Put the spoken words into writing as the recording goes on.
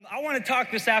I want to talk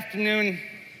this afternoon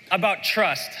about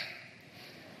trust.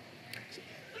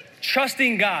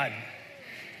 Trusting God.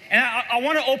 And I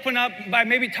want to open up by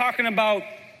maybe talking about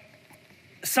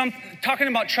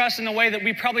trust in a way that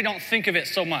we probably don't think of it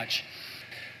so much.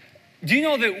 Do you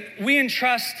know that we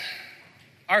entrust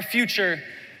our future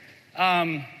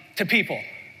to people?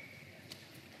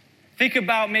 Think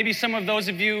about maybe some of those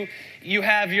of you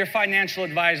have your financial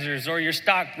advisors or your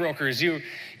stockbrokers.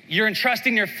 You're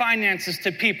entrusting your finances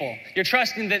to people. You're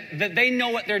trusting that they know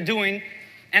what they're doing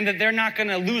and that they're not going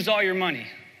to lose all your money.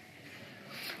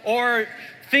 Or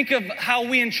think of how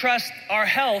we entrust our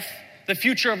health, the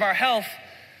future of our health,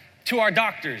 to our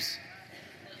doctors.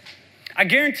 I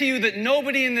guarantee you that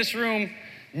nobody in this room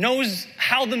knows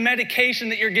how the medication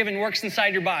that you're given works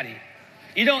inside your body.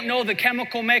 You don't know the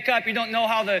chemical makeup. You don't know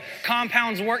how the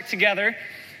compounds work together.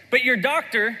 But your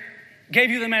doctor gave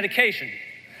you the medication.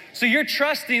 So you're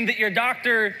trusting that your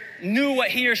doctor knew what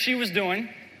he or she was doing,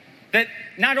 that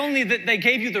not only that they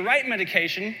gave you the right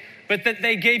medication, but that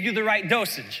they gave you the right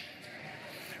dosage,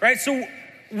 right? So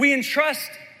we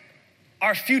entrust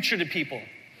our future to people.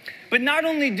 But not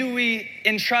only do we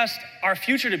entrust our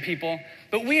future to people,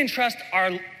 but we entrust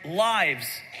our lives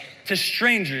to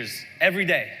strangers every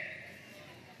day.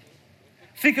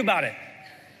 Think about it.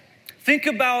 Think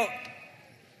about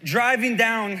driving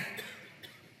down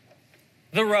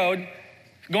the road,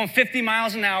 going 50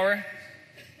 miles an hour,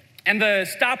 and the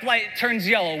stoplight turns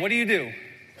yellow. What do?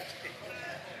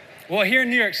 Well, here in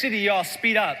New York City, y'all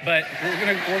speed up, but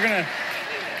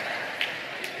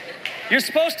you're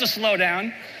supposed to slow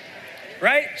down,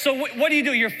 right? So what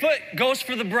do? Your foot goes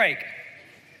for the brake.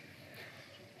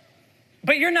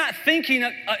 But you're not thinking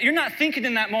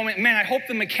in that moment, man, I hope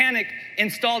the mechanic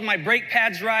installed my brake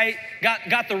pads right,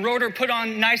 got the rotor put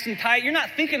on nice and tight. You're not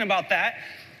thinking about that,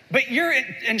 but you're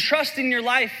entrusting your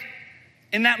life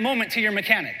in that moment to your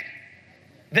mechanic,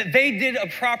 that they did a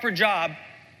proper job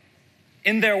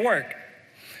in their work.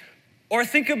 Or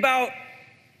think about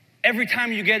every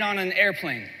time you get on an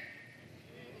airplane.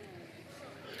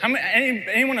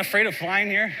 Anyone afraid of flying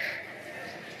here?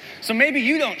 So maybe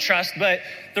you don't trust, but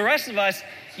the rest of us,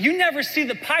 you never see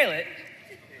the pilot,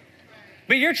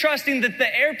 but you're trusting that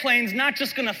the airplane's not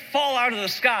just gonna fall out of the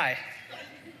sky.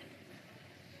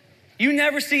 You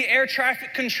never see air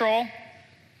traffic control,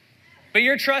 but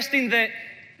you're trusting that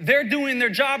they're doing their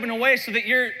job in a way so that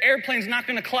your airplane's not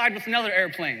gonna collide with another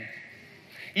airplane.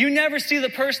 You never see the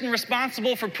person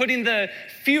responsible for putting the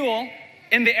fuel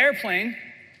in the airplane,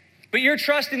 but you're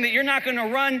trusting that you're not gonna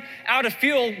run out of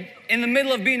fuel in the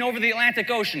middle of being over the Atlantic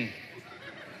Ocean.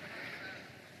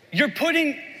 You're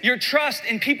putting your trust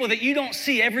in people that you don't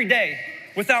see every day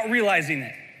without realizing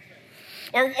it.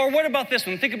 Or what about this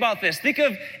one? Think about this. Think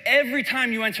of every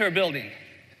time you enter a building,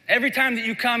 every time that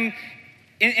you come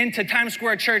into Times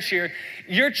Square Church here,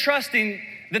 you're trusting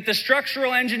that the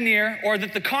structural engineer or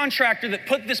that the contractor that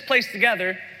put this place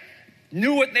together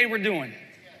knew what they were doing,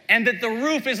 and that the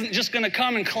roof isn't just gonna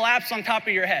come and collapse on top of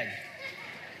your head.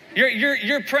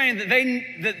 You're praying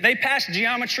that they passed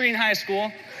geometry in high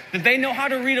school, that they know how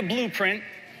to read a blueprint,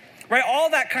 right? All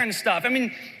that kind of stuff. I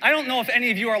mean, I don't know if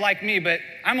any of you are like me, but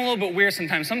I'm a little bit weird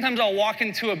sometimes. Sometimes I'll walk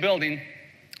into a building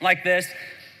like this.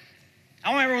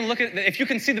 I want everyone to look at, if you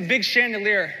can see the big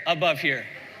chandelier above here.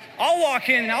 I'll walk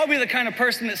in and I'll be the kind of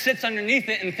person that sits underneath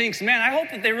it and thinks, man, I hope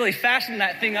that they really fasten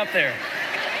that thing up there.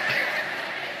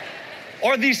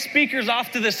 Or these speakers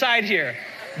off to the side here.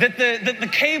 That the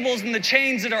cables and the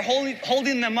chains that are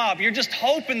holding them up, you're just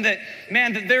hoping that,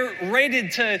 man, that they're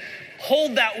rated to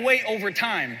hold that weight over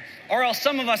time, or else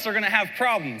some of us are gonna have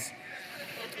problems,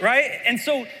 right? And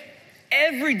so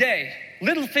every day,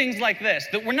 little things like this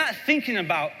that we're not thinking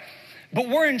about, but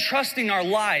we're entrusting our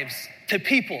lives to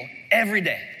people every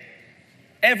day.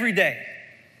 Every day.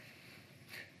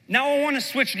 Now I wanna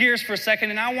switch gears for a second,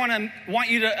 and I want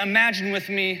you to imagine with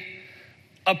me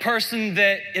a person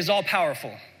that is all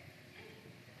powerful.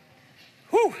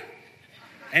 Whew.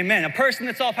 Amen. A person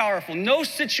that's all powerful. No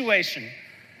situation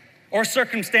or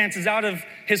circumstance is out of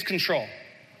his control.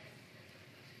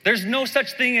 There's no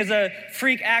such thing as a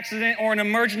freak accident or an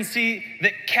emergency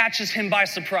that catches him by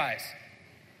surprise.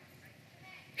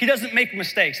 He doesn't make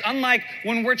mistakes. Unlike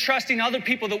when we're trusting other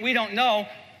people that we don't know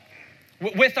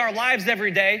with our lives every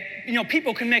day,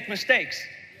 people can make mistakes.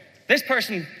 This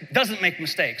person doesn't make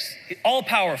mistakes. All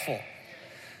powerful.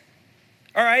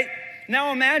 All right,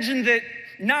 now imagine that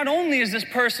not only is this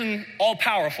person all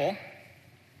powerful,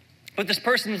 but this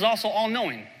person is also all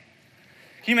knowing. Can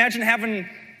you imagine having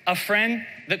a friend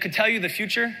that could tell you the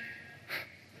future?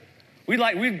 We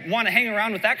want to hang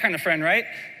around with that kind of friend, right?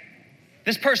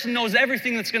 This person knows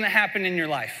everything that's going to happen in your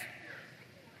life.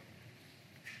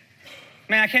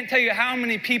 Man, I can't tell you how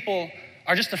many people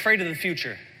are just afraid of the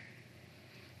future,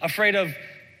 afraid of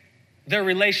their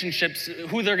relationships,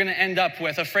 who they're gonna end up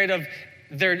with, afraid of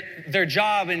their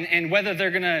job and whether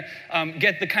they're gonna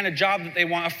get the kind of job that they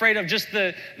want, afraid of just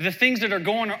the things that are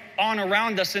going on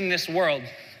around us in this world.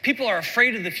 People are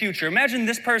afraid of the future. Imagine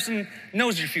this person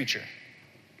knows your future.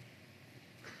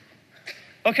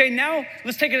 Okay, now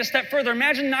let's take it a step further.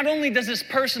 Imagine not only does this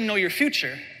person know your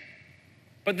future,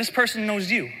 but this person knows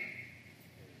you.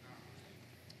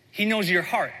 He knows your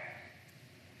heart.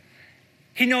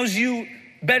 He knows you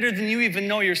better than you even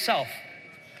know yourself.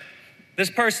 This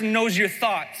person knows your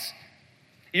thoughts,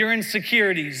 your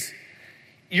insecurities,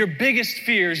 your biggest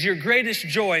fears, your greatest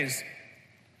joys.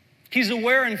 He's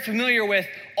aware and familiar with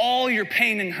all your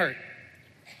pain and hurt.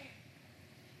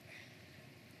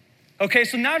 Okay,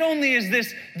 so not only is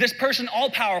this person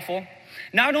all-powerful,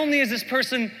 not only is this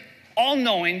person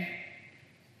all-knowing,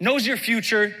 knows your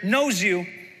future, knows you,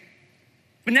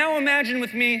 but now imagine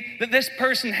with me that this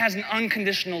person has an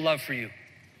unconditional love for you.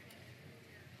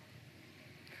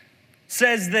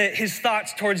 Says that his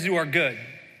thoughts towards you are good,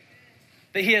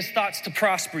 that he has thoughts to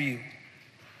prosper you.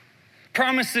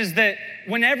 Promises that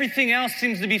when everything else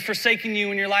seems to be forsaking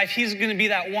you in your life, he's gonna be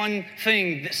that one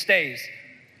thing that stays.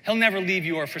 He'll never leave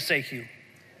you or forsake you.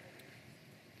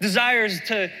 Desires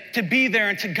to be there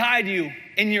and to guide you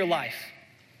in your life.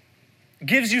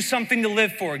 Gives you something to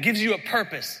live for, gives you a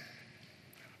purpose.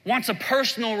 Wants a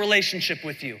personal relationship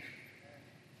with you.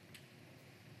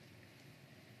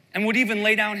 And would even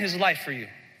lay down his life for you.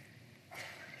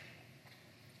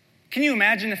 Can you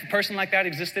imagine if a person like that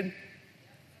existed?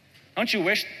 Don't you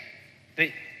wish that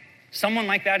someone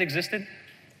like that existed?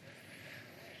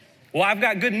 Well, I've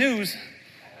got good news.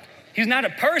 He's not a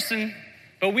person,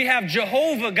 but we have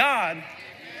Jehovah God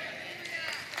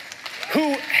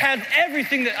who has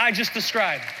everything that I just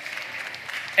described.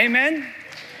 Amen?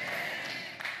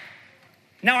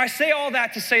 Now, I say all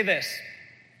that to say this.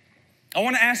 I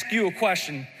want to ask you a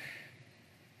question.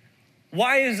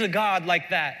 Why is a God like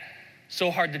that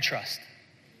so hard to trust?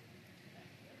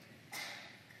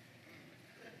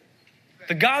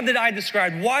 The God that I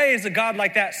described, why is a God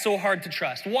like that so hard to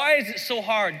trust? Why is it so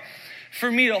hard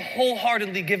for me to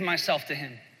wholeheartedly give myself to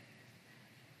him?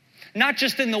 Not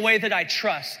just in the way that I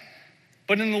trust,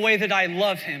 but in the way that I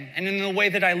love him and in the way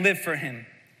that I live for him.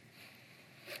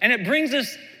 And it brings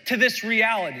us to this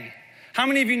reality. How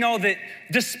many of you know that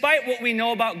despite what we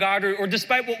know about God or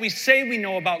despite what we say we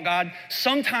know about God,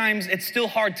 sometimes it's still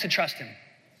hard to trust him?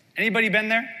 Anybody been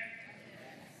there?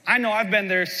 I know I've been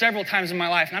there several times in my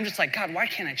life, and I'm just like, God, why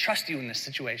can't I trust you in this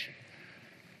situation?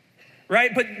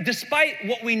 Right? But despite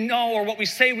what we know or what we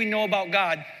say we know about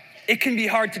God, it can be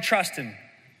hard to trust him.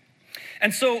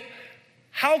 And so,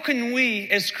 how can we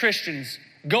as Christians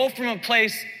go from a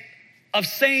place of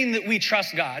saying that we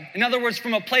trust God? In other words,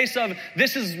 from a place of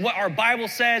this is what our Bible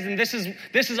says and this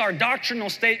is our doctrinal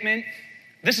statement,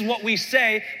 this is what we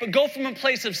say, but go from a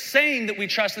place of saying that we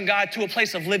trust in God to a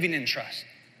place of living in trust.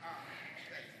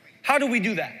 How do we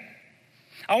do that?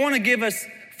 I want to give us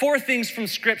 4 things from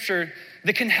Scripture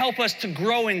that can help us to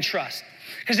grow in trust.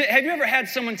 Because have you ever had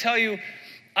someone tell you,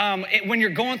 when you're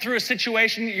going through a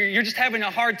situation, you're just having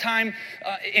a hard time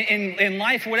in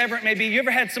life, whatever it may be, you ever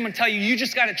had someone tell you, you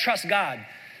just got to trust God?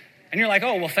 And you're like,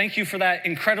 oh, well, thank you for that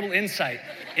incredible insight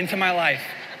into my life.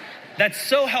 That's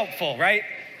so helpful, right?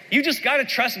 You just got to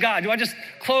trust God. Do I just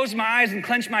close my eyes and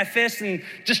clench my fists and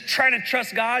just try to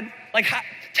trust God? Like,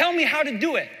 tell me how to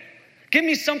do it. Give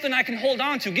me something I can hold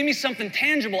on to. Give me something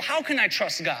tangible. How can I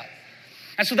trust God?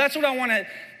 And so that's what I want to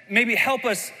maybe help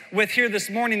us with here this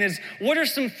morning is, what are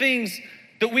some things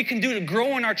that we can do to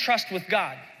grow in our trust with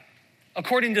God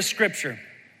according to Scripture?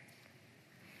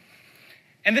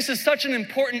 And this is such an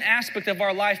important aspect of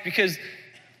our life because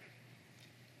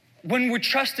when we're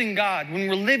trusting God, when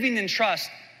we're living in trust,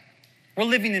 we're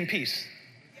living in peace.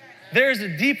 There's a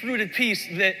deep-rooted peace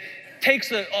that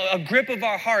takes a grip of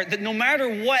our heart that no matter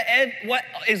what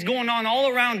is going on all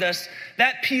around us,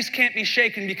 that peace can't be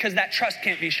shaken because that trust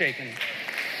can't be shaken.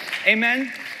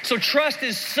 Amen? So trust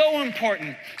is so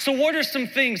important. So what are some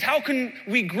things? How can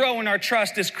we grow in our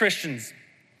trust as Christians?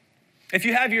 If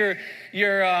you have your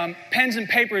pens and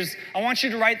papers, I want you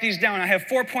to write these down. I have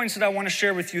 4 points that I want to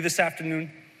share with you this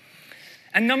afternoon.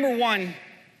 And number 1,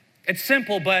 it's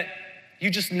simple, but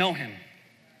you just know him.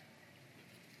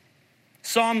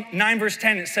 Psalm 9 verse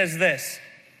 10, it says this,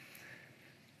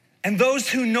 "And those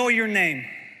who know your name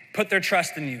put their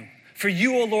trust in you. For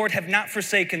you, O Lord, have not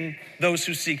forsaken those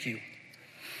who seek you."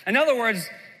 In other words,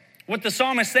 what the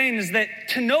psalmist is saying is that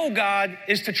to know God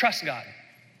is to trust God.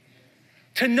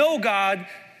 To know God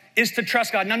is to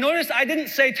trust God. Now notice I didn't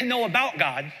say to know about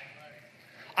God.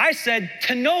 I said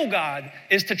to know God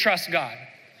is to trust God.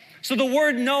 So the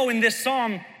word know in this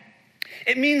psalm,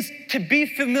 it means to be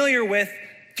familiar with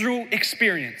through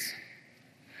experience.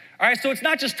 All right, so it's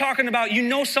not just talking about you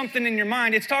know something in your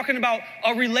mind. It's talking about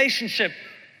a relationship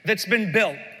that's been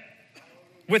built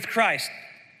with Christ.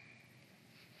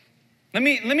 Let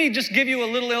me just give you a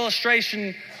little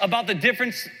illustration about the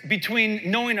difference between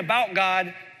knowing about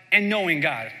God and knowing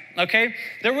God, okay?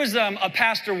 There was a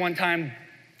pastor one time,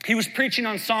 he was preaching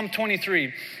on Psalm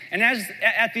 23. And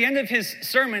at the end of his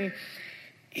sermon,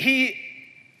 he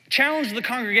challenged the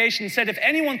congregation and said, if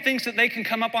anyone thinks that they can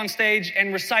come up on stage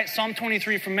and recite Psalm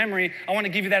 23 from memory, I want to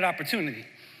give you that opportunity.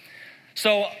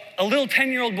 So a little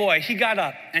 10-year-old boy, he got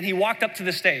up and he walked up to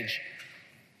the stage.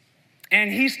 And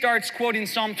he starts quoting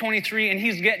Psalm 23, and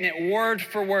he's getting it word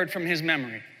for word from his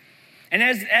memory. And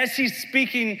as he's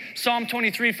speaking Psalm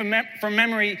 23 from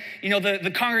memory, you know,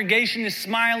 the congregation is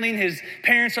smiling. His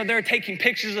parents are there taking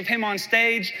pictures of him on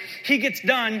stage. He gets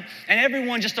done, and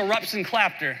everyone just erupts in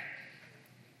laughter.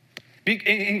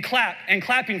 And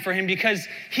clapping for him because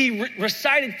he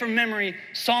recited from memory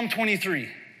Psalm 23.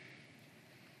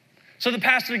 So the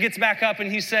pastor gets back up and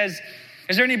he says,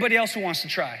 is there anybody else who wants to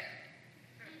try?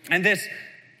 And this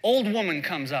old woman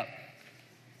comes up.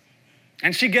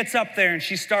 And she gets up there and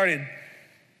she started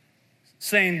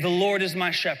saying, the Lord is my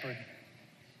shepherd.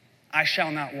 I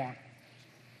shall not want.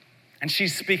 And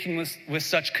she's speaking with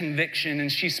such conviction,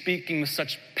 and she's speaking with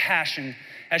such passion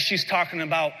as she's talking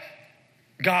about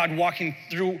God walking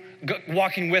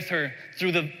with her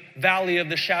through the valley of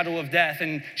the shadow of death.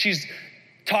 And she's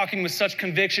talking with such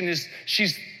conviction as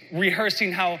she's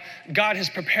rehearsing how God has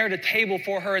prepared a table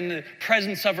for her in the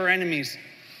presence of her enemies.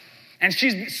 And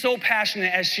she's so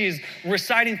passionate as she's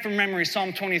reciting from memory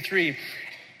Psalm 23.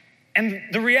 And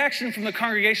the reaction from the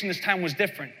congregation this time was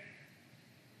different.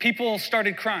 People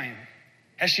started crying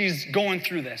as she's going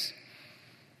through this.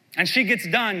 And she gets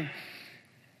done,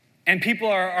 and people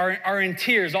are in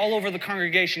tears all over the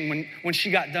congregation when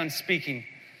she got done speaking.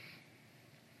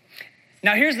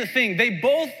 Now here's the thing, they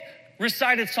both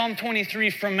recited Psalm 23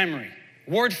 from memory,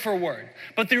 word for word.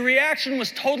 But the reaction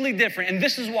was totally different, and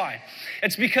this is why.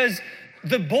 It's because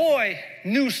the boy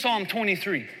knew Psalm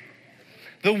 23.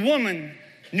 The woman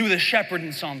knew the shepherd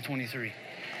in Psalm 23.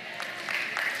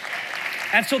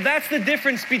 And so that's the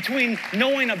difference between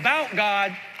knowing about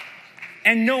God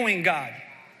and knowing God.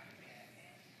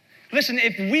 Listen,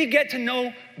 if we get to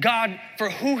know God for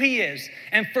who he is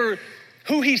and for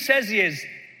who he says he is,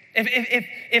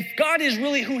 if God is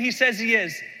really who he says he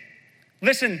is,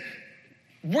 listen,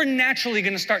 we're naturally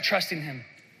going to start trusting him.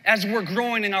 As we're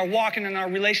growing in our walk and in our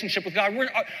relationship with God,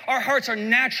 our hearts are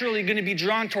naturally going to be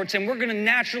drawn towards him. We're going to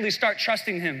naturally start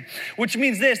trusting him, which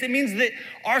means this. It means that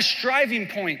our striving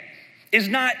point is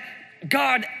not,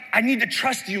 God, I need to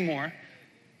trust you more.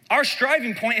 Our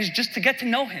striving point is just to get to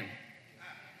know him.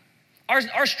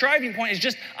 Our striving point is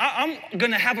just, I'm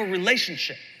going to have a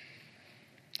relationship.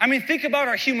 I mean, think about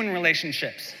our human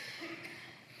relationships.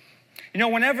 You know,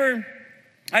 whenever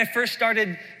I first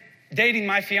started dating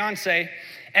my fiance,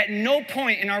 at no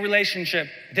point in our relationship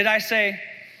did I say,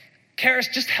 Karis,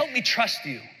 just help me trust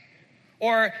you.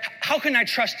 Or how can I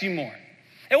trust you more?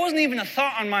 It wasn't even a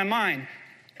thought on my mind.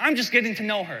 I'm just getting to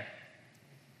know her.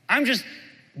 I'm just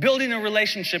building a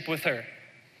relationship with her.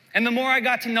 And the more I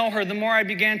got to know her, the more I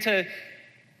began to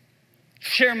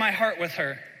share my heart with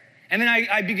her. And then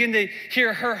I begin to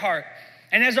hear her heart.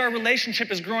 And as our relationship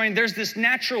is growing, there's this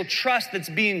natural trust that's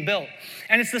being built.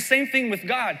 And it's the same thing with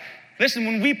God. Listen,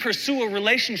 when we pursue a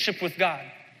relationship with God,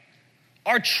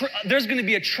 there's going to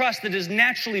be a trust that is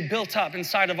naturally built up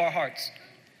inside of our hearts.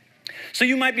 So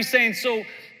you might be saying, so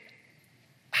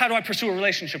how do I pursue a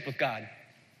relationship with God?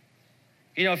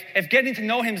 You know, if getting to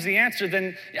know him is the answer,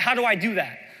 then how do I do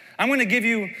that? I'm going to give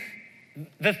you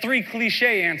the 3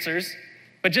 cliche answers,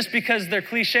 but just because they're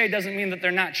cliche doesn't mean that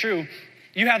they're not true.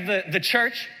 You have the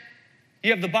church, you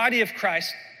have the body of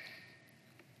Christ,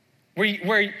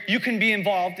 where you can be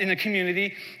involved in a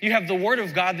community. You have the Word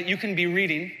of God that you can be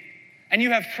reading, and you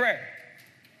have prayer.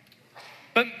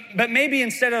 But maybe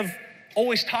instead of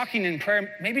always talking in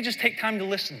prayer, maybe just take time to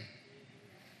listen.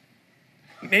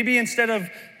 Maybe instead of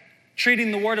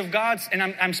treating the Word of God, and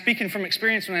I'm speaking from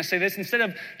experience when I say this, instead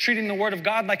of treating the Word of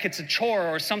God like it's a chore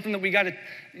or something that we got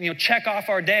to check off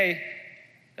our day,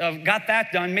 got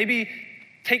that done, maybe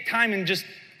take time and just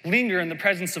linger in the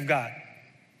presence of God.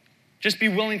 Just be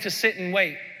willing to sit and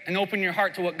wait and open your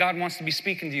heart to what God wants to be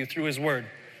speaking to you through his Word.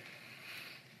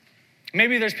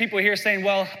 Maybe there's people here saying,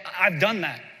 well, I've done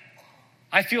that.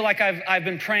 I feel like I've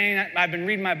been praying, I've been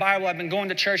reading my Bible, I've been going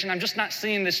to church, and I'm just not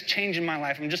seeing this change in my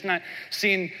life. I'm just not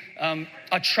seeing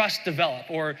a trust develop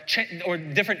or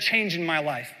different change in my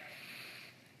life.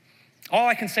 All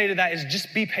I can say to that is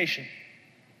just be patient.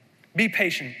 Be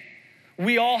patient.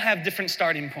 We all have different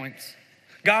starting points.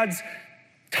 God's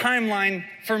timeline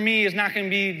for me is not going to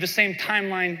be the same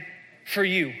timeline for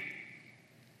you.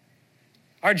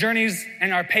 Our journeys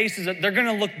and our paces, they're going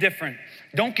to look different.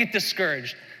 Don't get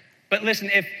discouraged. But listen,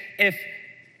 if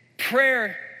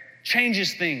prayer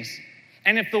changes things,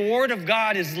 and if the word of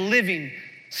God is living,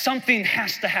 something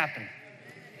has to happen.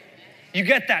 You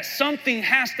get that? Something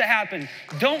has to happen.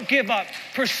 Don't give up.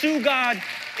 Pursue God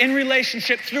in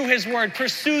relationship through his word.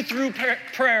 Pursue through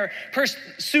prayer.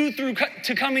 Pursue through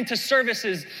to coming to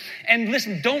services. And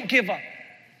listen, don't give up.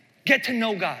 Get to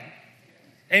know God.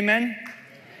 Amen?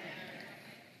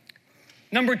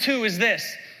 Number 2 is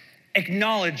this: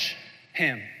 acknowledge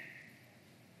him.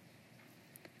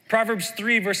 Proverbs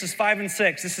 3, verses 5 and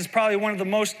 6. This is probably one of the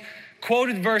most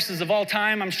quoted verses of all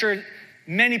time. I'm sure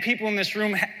many people in this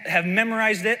room have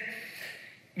memorized it.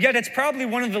 Yet it's probably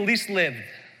one of the least lived,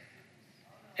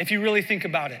 if you really think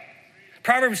about it.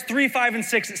 Proverbs 3, 5, and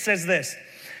 6, it says this: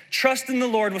 trust in the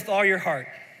Lord with all your heart,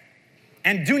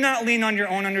 and do not lean on your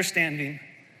own understanding.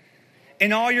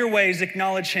 In all your ways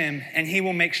acknowledge him, and he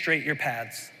will make straight your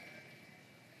paths.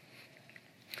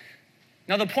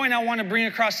 Now, the point I want to bring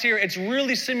across here, it's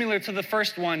really similar to the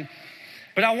first one,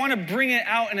 but I want to bring it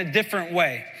out in a different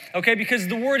way, okay? Because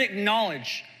the word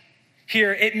acknowledge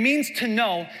here, it means to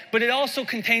know, but it also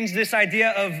contains this idea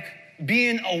of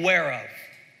being aware of.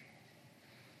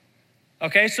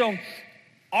 Okay, so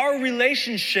our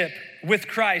relationship with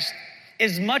Christ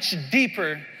is much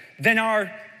deeper than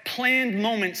our planned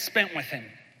moments spent with him.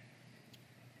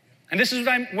 And this is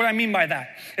what I mean by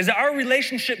that, is that our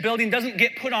relationship building doesn't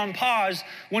get put on pause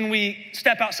when we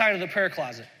step outside of the prayer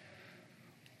closet.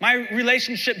 My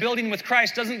relationship building with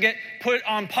Christ doesn't get put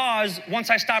on pause once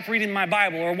I stop reading my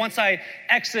Bible or once I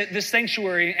exit this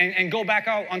sanctuary and go back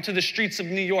out onto the streets of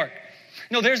New York.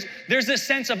 No, there's this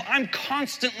sense of I'm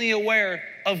constantly aware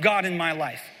of God in my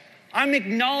life. I'm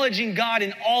acknowledging God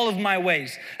in all of my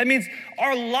ways. That means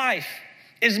our life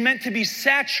is meant to be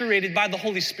saturated by the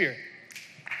Holy Spirit.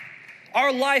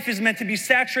 Our life is meant to be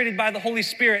saturated by the Holy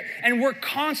Spirit, and we're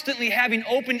constantly having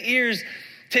open ears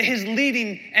to his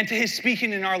leading and to his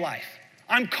speaking in our life.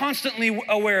 I'm constantly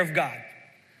aware of God.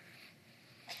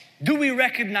 Do we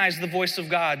recognize the voice of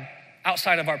God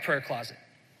outside of our prayer closet?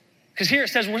 Because here it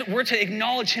says we're to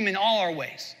acknowledge him in all our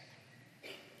ways.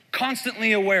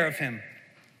 Constantly aware of him.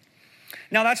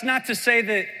 Now, that's not to say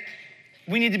that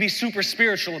we need to be super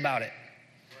spiritual about it.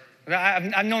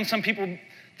 I've known some people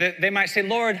that they might say,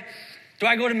 Lord, do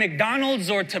I go to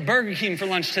McDonald's or to Burger King for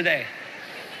lunch today?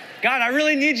 God, I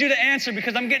really need you to answer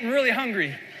because I'm getting really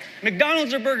hungry.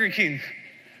 McDonald's or Burger King?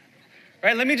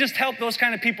 Right? Let me just help those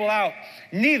kind of people out.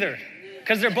 Neither,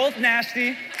 because they're both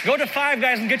nasty. Go to Five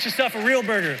Guys and get yourself a real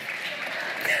burger.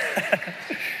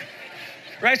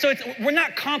 Right? So we're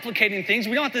not complicating things.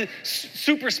 We don't have to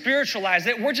super spiritualize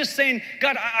it. We're just saying,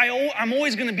 God, I'm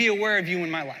always going to be aware of you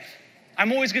in my life.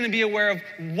 I'm always going to be aware of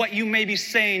what you may be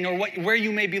saying or where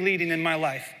you may be leading in my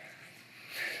life.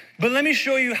 But let me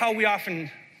show you how we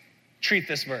often treat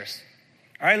this verse.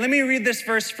 All right, let me read this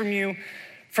verse from you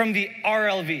from the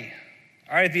RLV.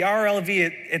 All right, the RLV,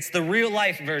 it's the real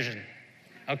life version.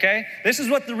 Okay? This is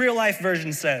what the real life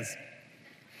version says.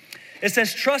 It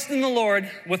says, trust in the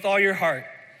Lord with all your heart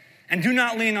and do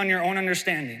not lean on your own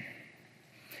understanding.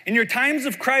 In your times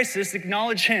of crisis,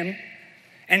 acknowledge him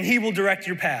and he will direct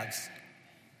your paths.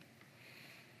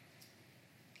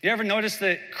 You ever notice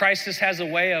that crisis has a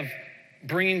way of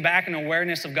bringing back an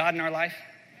awareness of God in our life,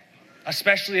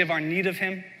 especially of our need of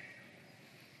him?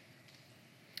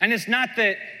 And it's not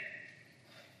that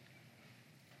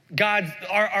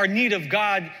our need of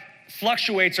God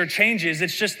fluctuates or changes.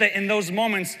 It's just that in those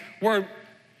moments, we're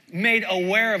made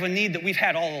aware of a need that we've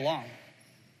had all along.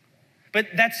 But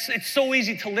it's so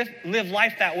easy to live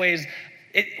life that way.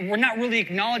 We're not really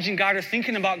acknowledging God or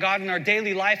thinking about God in our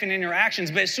daily life and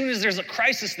interactions, but as soon as there's a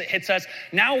crisis that hits us,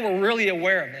 now we're really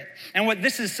aware of it. And what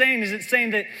this is saying is it's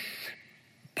saying that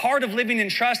part of living in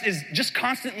trust is just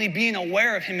constantly being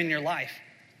aware of him in your life.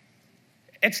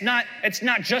 It's not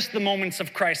just the moments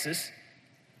of crisis,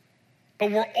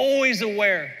 but we're always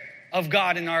aware of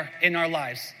God in our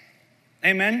lives.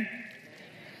 Amen?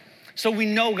 So we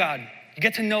know God. You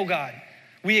get to know God.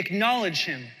 We acknowledge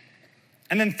him.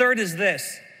 And then third is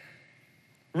this: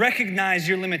 recognize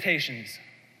your limitations.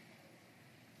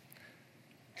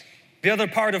 The other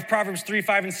part of Proverbs 3,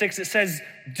 5, and 6, it says,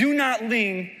 do not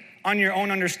lean on your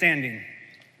own understanding.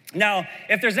 Now,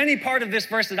 if there's any part of this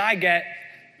verse that I get,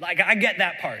 like I get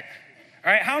that part.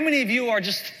 All right, how many of you are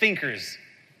just thinkers?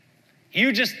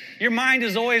 Your mind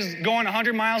is always going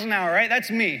 100 miles an hour, right? That's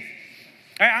me.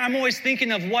 All right, I'm always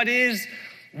thinking of what is,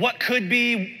 what could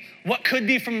be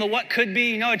from the what could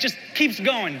be. It just keeps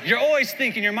going. You're always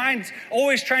thinking. Your mind's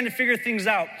always trying to figure things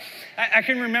out. I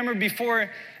can remember before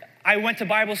I went to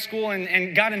Bible school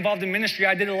and got involved in ministry,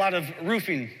 I did a lot of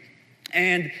roofing.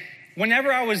 And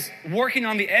whenever I was working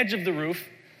on the edge of the roof,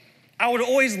 I would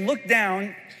always look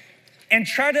down and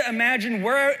try to imagine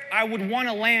where I would want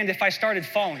to land if I started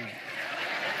falling.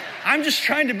 I'm just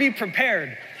trying to be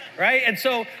prepared, right? And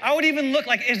so I would even look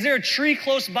like, is there a tree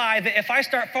close by that if I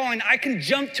start falling, I can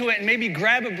jump to it and maybe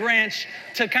grab a branch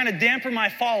to kind of dampen my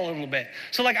fall a little bit.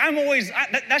 So like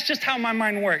that's just how my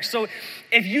mind works. So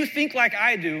if you think like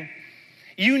I do,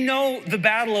 you know the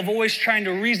battle of always trying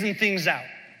to reason things out.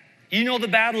 You know the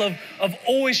battle of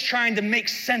always trying to make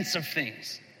sense of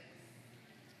things.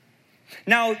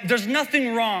 Now, there's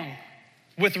nothing wrong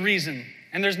with reason,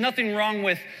 and there's nothing wrong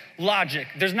with logic.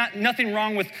 There's nothing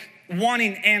wrong with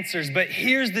wanting answers, but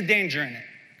here's the danger in it.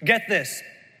 Get this,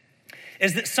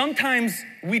 is that sometimes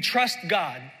we trust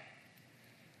God,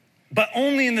 but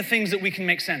only in the things that we can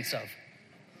make sense of.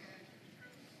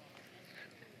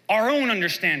 Our own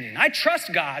understanding. I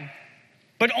trust God,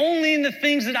 but only in the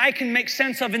things that I can make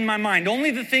sense of in my mind,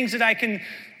 only the things that I can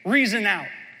reason out.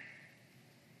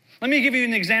 Let me give you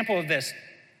an example of this.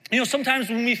 Sometimes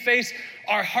when we face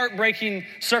our heartbreaking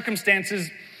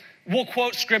circumstances, we'll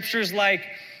quote scriptures like,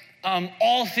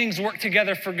 all things work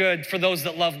together for good for those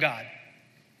that love God,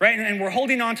 right? And we're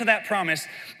holding on to that promise,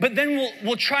 but then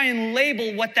we'll try and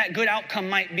label what that good outcome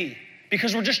might be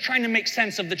because we're just trying to make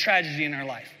sense of the tragedy in our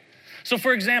life. So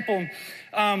for example,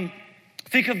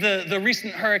 think of the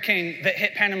recent hurricane that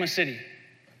hit Panama City.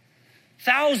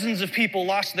 Thousands of people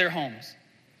lost their homes.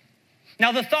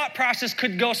 Now, the thought process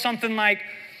could go something like,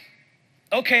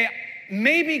 okay,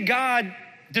 maybe God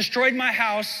destroyed my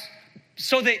house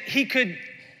so that he could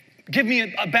give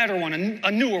me a better one, a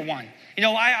newer one.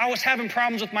 I was having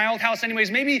problems with my old house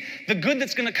anyways. Maybe the good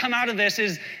that's going to come out of this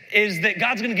is that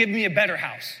God's going to give me a better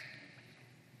house.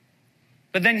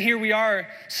 But then here we are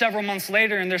several months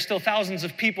later, and there's still thousands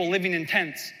of people living in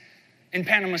tents in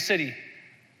Panama City.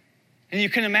 And you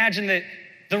can imagine that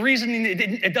the reasoning,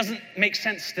 it doesn't make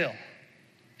sense still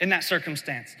in that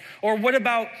circumstance. Or what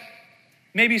about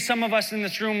maybe some of us in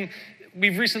this room,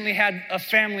 we've recently had a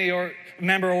family or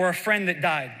member or a friend that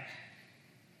died.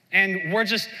 And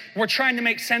we're trying to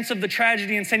make sense of the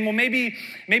tragedy and saying, well,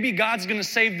 maybe God's gonna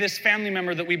save this family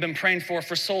member that we've been praying for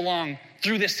so long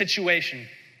through this situation.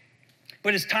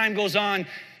 But as time goes on,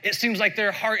 it seems like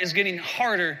their heart is getting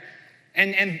harder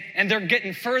and they're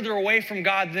getting further away from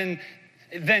God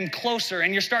than closer.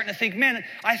 And you're starting to think, man,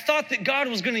 I thought that God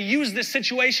was gonna use this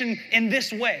situation in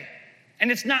this way. And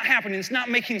it's not happening, it's not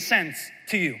making sense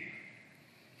to you.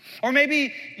 Or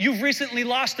maybe you've recently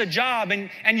lost a job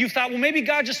and you thought, well, maybe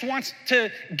God just wants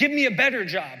to give me a better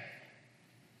job.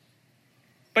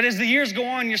 But as the years go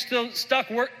on, you're still stuck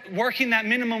working that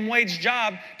minimum wage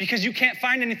job because you can't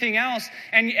find anything else.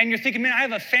 And you're thinking, man, I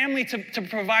have a family to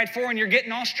provide for, and you're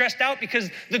getting all stressed out because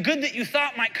the good that you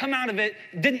thought might come out of it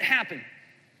didn't happen.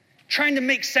 Trying to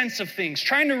make sense of things,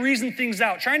 trying to reason things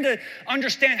out, trying to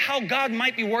understand how God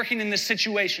might be working in this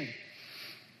situation.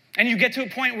 And you get to a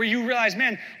point where you realize,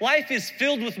 man, life is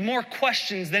filled with more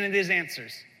questions than it is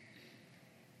answers.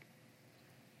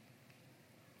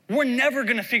 We're never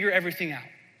gonna figure everything out.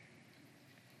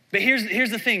 But here's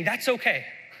the thing, that's okay.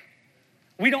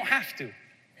 We don't have to.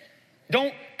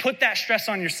 Don't put that stress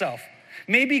on yourself.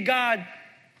 Maybe God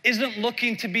isn't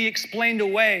looking to be explained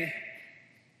away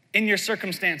in your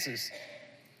circumstances.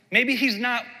 Maybe he's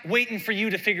not waiting for you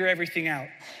to figure everything out.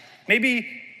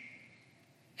 Maybe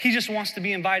he just wants to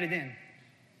be invited in.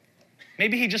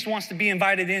 Maybe he just wants to be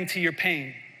invited into your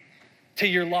pain, to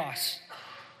your loss.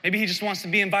 Maybe he just wants to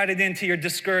be invited into your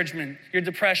discouragement, your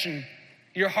depression,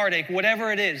 your heartache,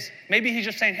 whatever it is. Maybe he's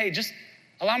just saying, hey, just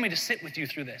allow me to sit with you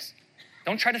through this.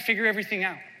 Don't try to figure everything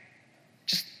out.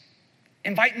 Just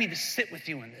invite me to sit with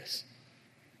you in this.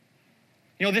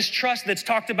 This trust that's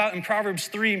talked about in Proverbs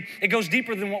 3, it goes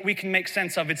deeper than what we can make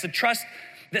sense of. It's a trust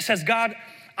that says, God,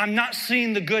 I'm not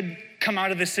seeing the good come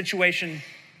out of this situation.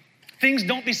 Things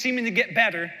don't be seeming to get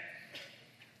better.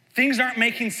 Things aren't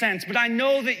making sense, but I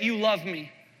know that you love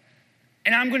me.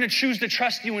 And I'm gonna choose to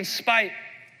trust you in spite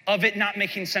of it not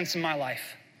making sense in my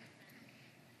life.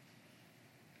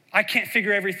 I can't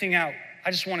figure everything out.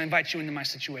 I just want to invite you into my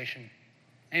situation.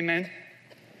 Amen?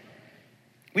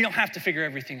 We don't have to figure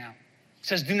everything out. It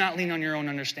says, do not lean on your own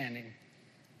understanding.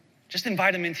 Just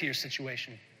invite him into your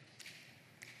situation.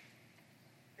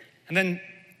 And then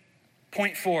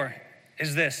point 4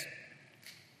 is this: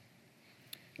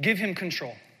 give him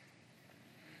control.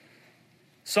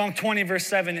 Psalm 20, verse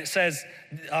 7, it says,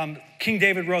 King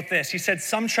David wrote this. He said,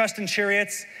 "Some trust in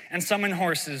chariots and some in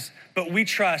horses, but we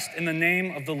trust in the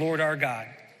name of the Lord our God."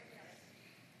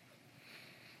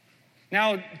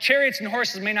 Now, chariots and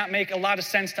horses may not make a lot of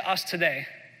sense to us today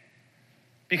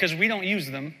because we don't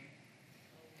use them.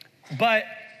 But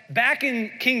back in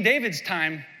King David's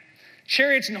time,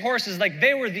 chariots and horses,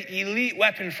 they were the elite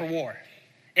weapon for war.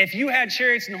 If you had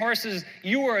chariots and horses,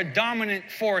 you were a dominant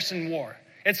force in war.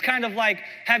 It's kind of like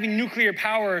having nuclear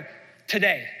power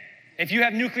today. If you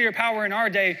have nuclear power in our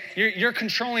day, you're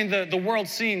controlling the world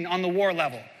scene on the war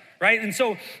level, right? And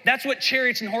so that's what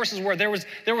chariots and horses were. There was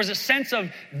a sense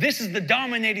of this is the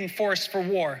dominating force for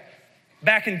war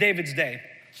back in David's day.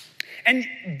 And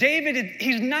David,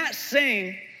 he's not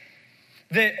saying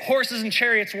that horses and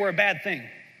chariots were a bad thing.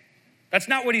 That's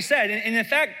not what he said. And in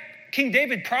fact, King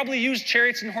David probably used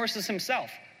chariots and horses himself.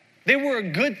 They were a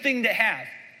good thing to have.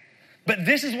 But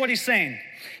this is what he's saying.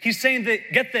 He's saying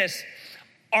that, get this,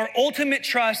 our ultimate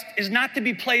trust is not to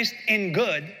be placed in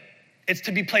good, it's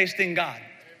to be placed in God.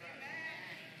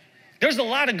 There's a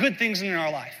lot of good things in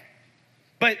our life.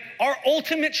 But our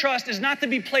ultimate trust is not to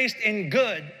be placed in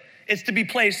good, it's to be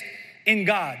placed in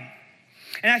God.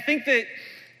 And I think that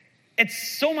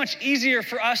it's so much easier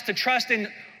for us to trust in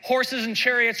horses and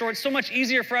chariots, or it's so much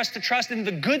easier for us to trust in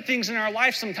the good things in our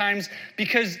life sometimes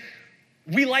because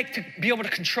we like to be able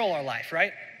to control our life,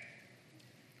 right?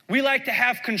 We like to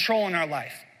have control in our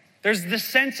life. There's this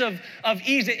sense of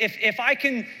ease. If I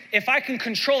can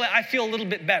control it, I feel a little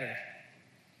bit better.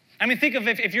 I mean, think of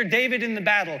if you're David in the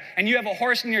battle and you have a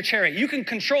horse in your chariot, you can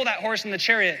control that horse in the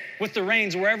chariot with the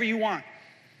reins wherever you want.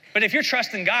 But if you're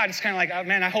trusting God, it's kind of like, oh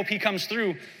man, I hope he comes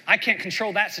through. I can't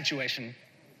control that situation,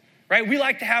 right? We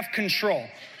like to have control.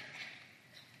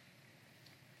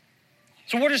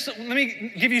 So let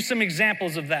me give you some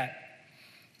examples of that.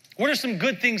 What are some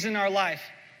good things in our life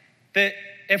that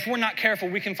if we're not careful,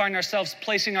 we can find ourselves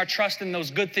placing our trust in those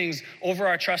good things over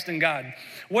our trust in God?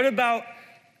 What about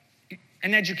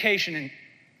an education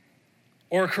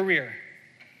or a career?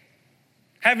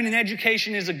 Having an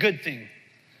education is a good thing,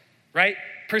 right?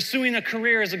 Pursuing a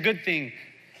career is a good thing.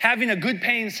 Having a good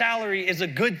paying salary is a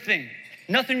good thing.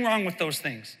 Nothing wrong with those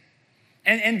things.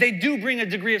 And they do bring a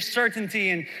degree of certainty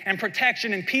and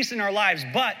protection and peace in our lives,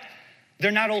 but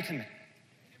they're not ultimate.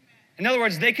 In other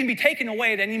words, they can be taken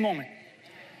away at any moment,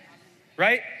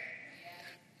 right?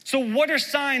 So what are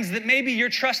signs that maybe you're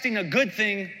trusting a good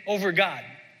thing over God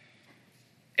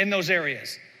in those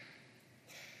areas?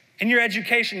 In your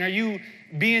education, are you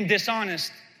being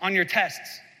dishonest on your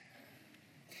tests?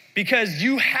 Because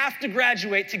you have to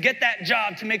graduate to get that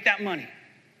job to make that money.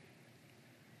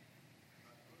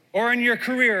 Or in your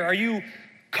career, are you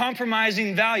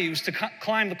compromising values to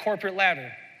climb the corporate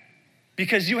ladder?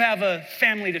 Because you have a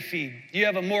family to feed, you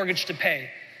have a mortgage to pay,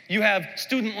 you have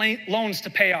student loans to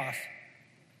pay off.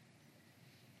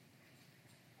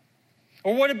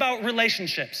 Or what about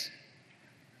relationships?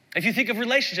 If you think of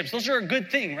relationships, those are a good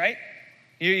thing, right?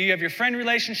 You have your friend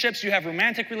relationships, you have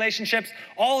romantic relationships,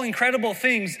 all incredible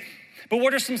things. But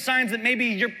what are some signs that maybe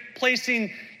you're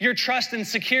placing your trust and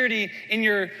security in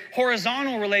your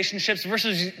horizontal relationships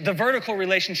versus the vertical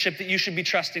relationship that you should be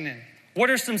trusting in? What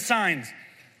are some signs?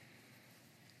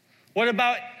 What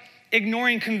about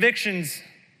ignoring convictions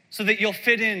so that you'll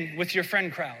fit in with your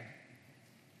friend crowd?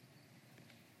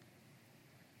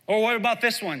 Or what about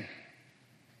this one?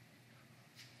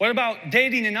 What about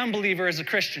dating an unbeliever as a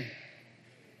Christian?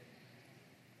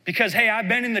 Because, hey, I've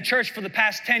been in the church for the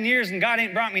past 10 years and God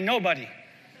ain't brought me nobody.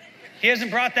 He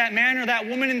hasn't brought that man or that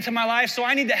woman into my life, so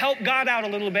I need to help God out a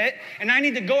little bit, and I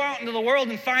need to go out into the world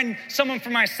and find someone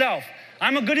for myself.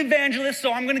 I'm a good evangelist,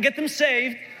 so I'm going to get them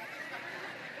saved,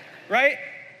 right?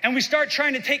 And we start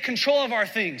trying to take control of our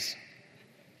things.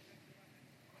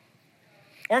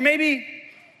 Or maybe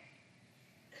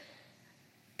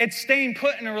it's staying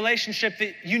put in a relationship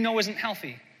that you know isn't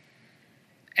healthy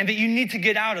and that you need to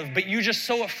get out of, but you're just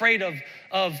so afraid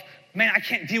of man, I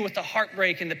can't deal with the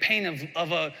heartbreak and the pain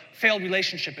of a failed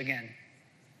relationship again.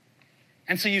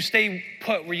 And so you stay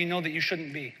put where you know that you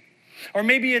shouldn't be. Or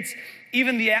maybe it's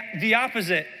even the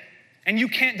opposite, and you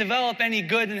can't develop any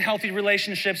good and healthy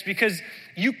relationships because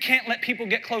you can't let people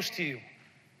get close to you.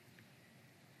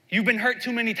 You've been hurt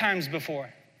too many times before.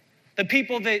 The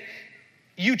people that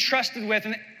you trusted with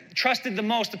and trusted the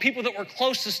most, the people that were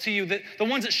closest to you, the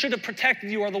ones that should have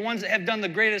protected you are the ones that have done the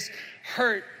greatest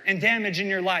hurt and damage in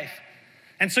your life.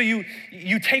 And so you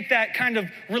take that kind of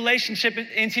relationship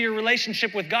into your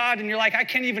relationship with God, and you're like, I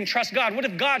can't even trust God. What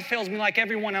if God fails me like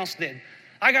everyone else did?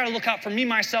 I got to look out for me,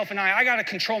 myself, and I got to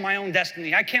control my own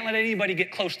destiny. I can't let anybody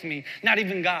get close to me, not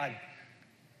even God.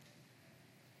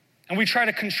 And we try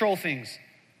to control things.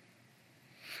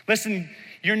 Listen,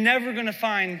 you're never going to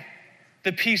find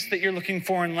the peace that you're looking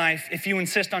for in life if you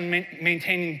insist on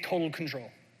maintaining total control.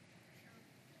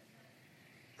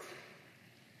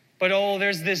 But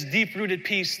there's this deep-rooted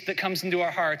peace that comes into our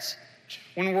hearts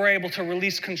when we're able to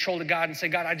release control to God and say,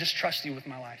 God, I just trust you with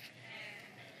my life.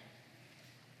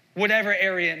 Whatever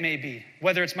area it may be,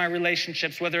 whether it's my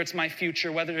relationships, whether it's my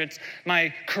future, whether it's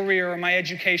my career or my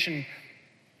education,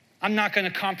 I'm not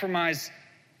going to compromise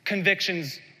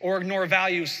convictions or ignore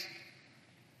values.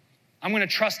 I'm going to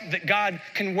trust that God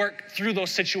can work through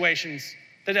those situations.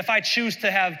 That if I choose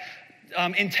to have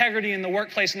integrity in the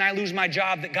workplace and I lose my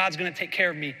job, that God's going to take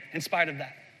care of me in spite of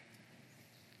that.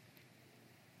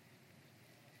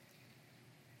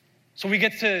 So we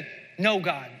get to know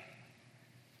God.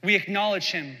 We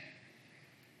acknowledge him.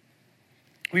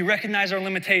 We recognize our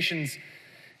limitations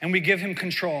and we give him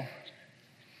control.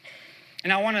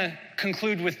 And I want to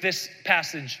conclude with this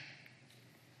passage.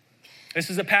 This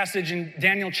is a passage in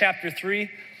Daniel chapter 3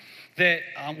 that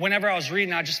whenever I was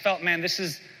reading, I just felt, man, this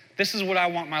is what I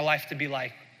want my life to be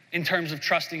like in terms of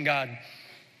trusting God.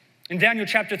 In Daniel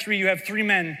chapter 3, you have 3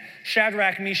 men,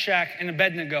 Shadrach, Meshach, and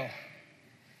Abednego,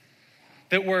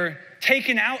 that were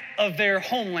taken out of their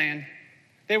homeland.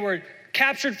 They were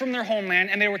captured from their homeland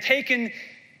and they were taken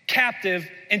captive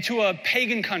into a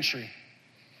pagan country.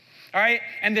 All right?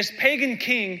 And this pagan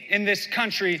king in this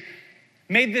country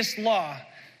made this law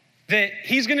that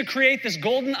he's going to create this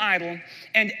golden idol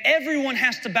and everyone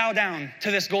has to bow down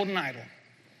to this golden idol.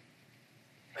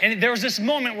 And there was this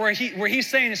moment where he's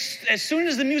saying, as soon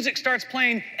as the music starts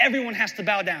playing, everyone has to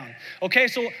bow down. Okay,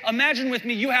 so imagine with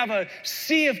me, you have a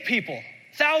sea of people,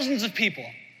 thousands of people,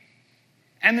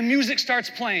 and the music starts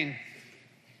playing,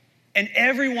 and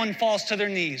everyone falls to their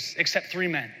knees except 3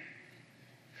 men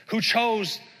who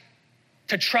chose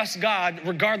to trust God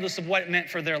regardless of what it meant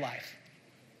for their life.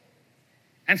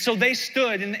 And so they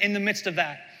stood in the midst of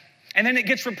that. And then it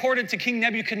gets reported to King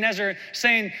Nebuchadnezzar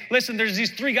saying, listen, there's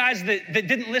these 3 guys that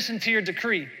didn't listen to your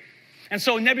decree. And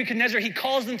so Nebuchadnezzar, he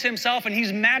calls them to himself and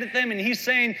he's mad at them and he's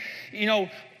saying, you know,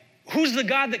 who's the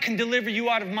God that can deliver you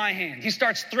out of my hand? He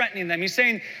starts threatening them. He's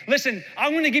saying, listen,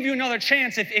 I'm going to give you another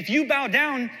chance. If you bow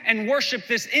down and worship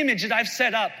this image that I've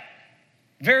set up,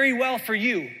 very well for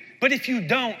you. But if you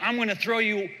don't, I'm going to throw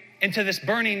you into this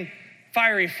burning,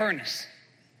 fiery furnace.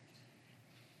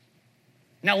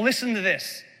 Now listen to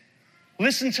this.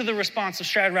 Listen to the response of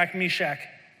Shadrach, Meshach,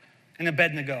 and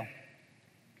Abednego.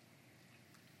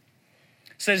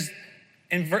 It says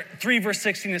in 3 verse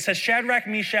 16, it says, Shadrach,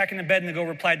 Meshach, and Abednego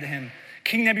replied to him,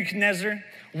 King Nebuchadnezzar,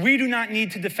 we do not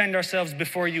need to defend ourselves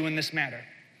before you in this matter.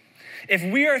 If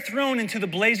we are thrown into the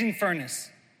blazing furnace,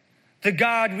 the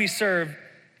God we serve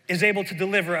is able to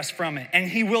deliver us from it, and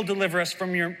he will deliver us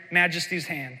from your majesty's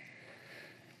hand.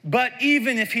 But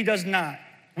even if he does not,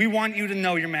 we want you to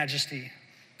know, your majesty,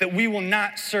 that we will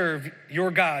not serve your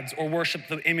gods or worship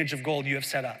the image of gold you have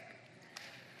set up.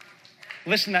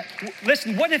 Listen,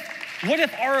 what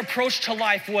if our approach to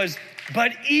life was,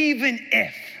 but even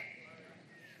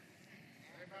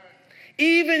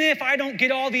if I don't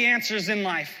get all the answers in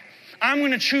life, I'm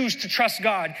going to choose to trust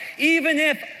God. Even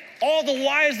if all the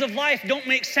whys of life don't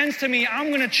make sense to me, I'm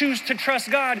going to choose to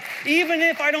trust God. Even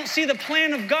if I don't see the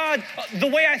plan of God the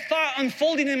way I thought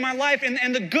unfolding in my life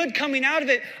and the good coming out of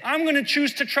it, I'm going to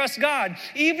choose to trust God.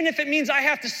 Even if it means I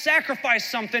have to sacrifice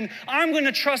something, I'm going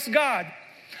to trust God.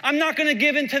 I'm not going to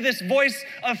give in to this voice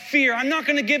of fear. I'm not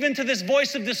going to give in to this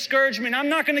voice of discouragement. I'm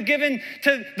not going to give in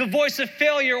to the voice of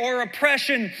failure or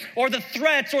oppression or the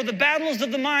threats or the battles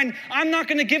of the mind. I'm not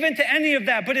going to give in to any of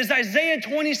that. But as Isaiah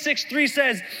 26:3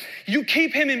 says, you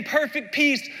keep him in perfect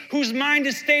peace whose mind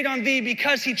is stayed on thee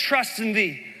because he trusts in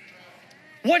thee.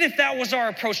 What if that was our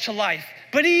approach to life?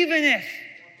 But even if,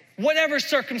 whatever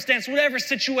circumstance, whatever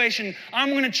situation, I'm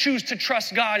going to choose to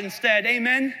trust God instead.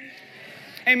 Amen?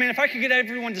 Amen. If I could get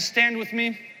everyone to stand with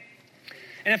me,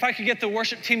 and if I could get the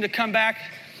worship team to come back,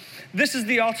 this is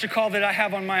the altar call that I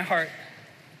have on my heart.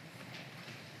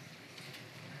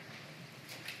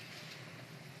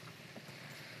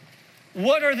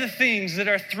 What are the things that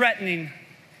are threatening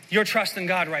your trust in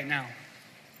God right now?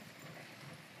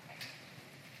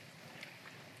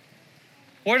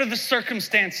 What are the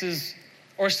circumstances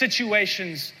or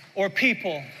situations or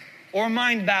people or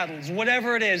mind battles,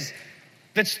 whatever it is,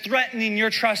 that's threatening your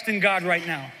trust in God right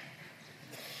now?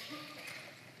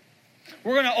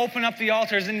 We're going to open up the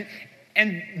altars,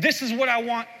 and this is what I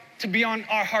want to be on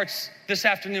our hearts this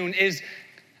afternoon is,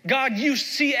 God, you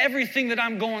see everything that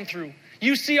I'm going through.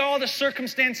 You see all the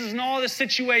circumstances and all the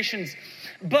situations.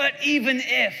 But even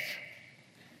if,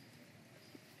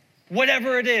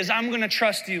 whatever it is, I'm going to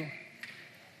trust you.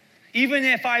 Even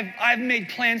if I've made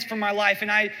plans for my life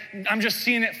and I'm just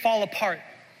seeing it fall apart,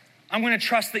 I'm going to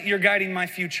trust that you're guiding my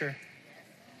future.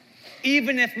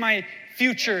 Even if my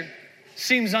future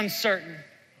seems uncertain,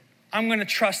 I'm going to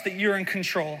trust that you're in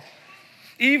control.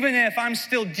 Even if I'm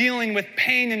still dealing with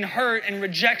pain and hurt and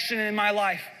rejection in my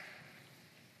life,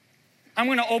 I'm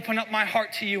going to open up my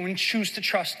heart to you and choose to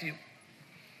trust you.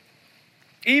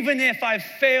 Even if I've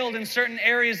failed in certain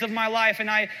areas of my life and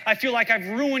I feel like I've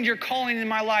ruined your calling in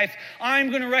my life,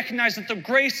 I'm going to recognize that the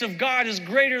grace of God is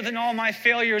greater than all my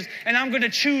failures, and I'm going to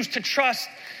choose to trust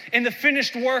in the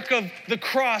finished work of the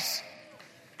cross.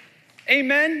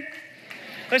 Amen?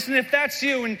 Listen, if that's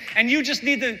you and you just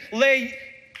need to lay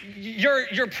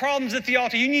your problems at the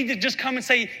altar, you need to just come and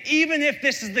say, even if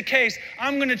this is the case,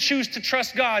 I'm going to choose to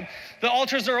trust God. The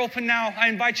altars are open now. I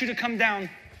invite you to come down.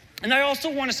 And I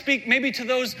also want to speak maybe to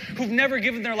those who've never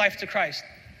given their life to Christ.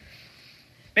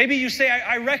 Maybe you say,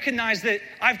 I recognize that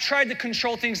I've tried to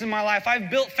control things in my life. I've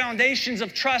built foundations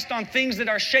of trust on things that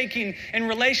are shaking in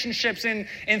relationships and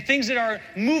things that are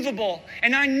movable.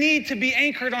 And I need to be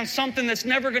anchored on something that's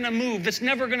never going to move, that's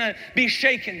never going to be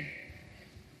shaken.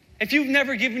 If you've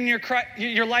never given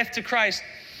your life to Christ,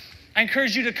 I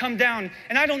encourage you to come down.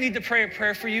 And I don't need to pray a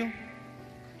prayer for you.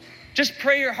 Just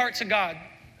pray your heart to God.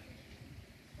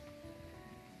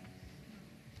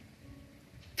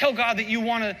 Tell God that you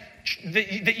want to,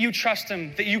 that you trust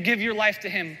him, that you give your life to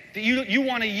him, that you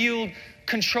want to yield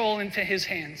control into his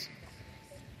hands.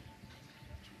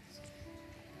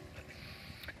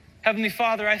 Heavenly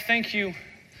Father, I thank you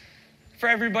for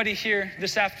everybody here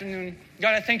this afternoon.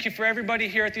 God, I thank you for everybody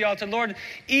here at the altar. Lord,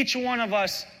 each one of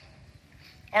us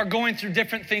are going through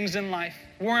different things in life.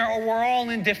 We're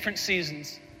all in different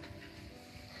seasons.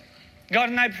 God,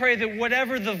 and I pray that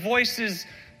whatever the voices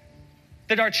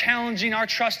that are challenging our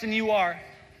trust in you are,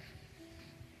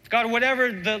 God,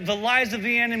 whatever the lies of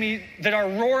the enemy that are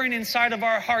roaring inside of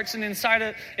our hearts and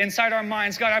inside our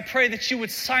minds, God, I pray that you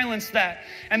would silence that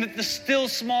and that the still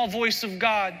small voice of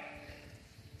God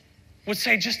would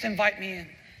say, just invite me in.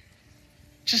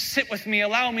 Just sit with me.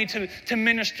 Allow me to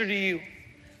minister to you.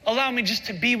 Allow me just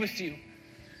to be with you.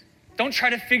 Don't try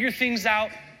to figure things out.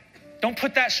 Don't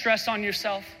put that stress on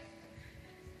yourself.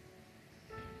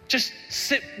 Just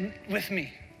sit with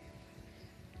me.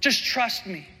 Just trust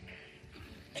me.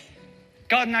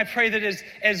 God, and I pray that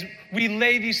as we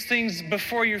lay these things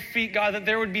before your feet, God, that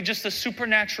there would be just a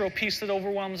supernatural peace that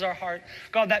overwhelms our heart.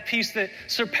 God, that peace that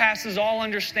surpasses all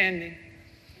understanding.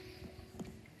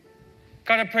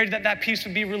 God, I pray that that peace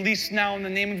would be released now in the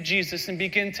name of Jesus and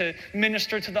begin to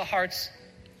minister to the hearts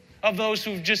of those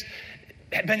who've just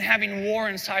been having war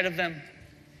inside of them.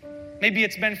 Maybe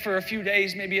it's been for a few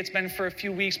days, maybe it's been for a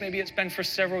few weeks, maybe it's been for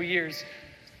several years.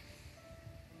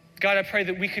 God, I pray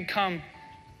that we could come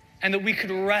and that we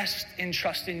could rest in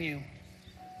trust in you.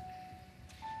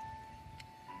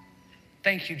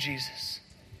 Thank you, Jesus.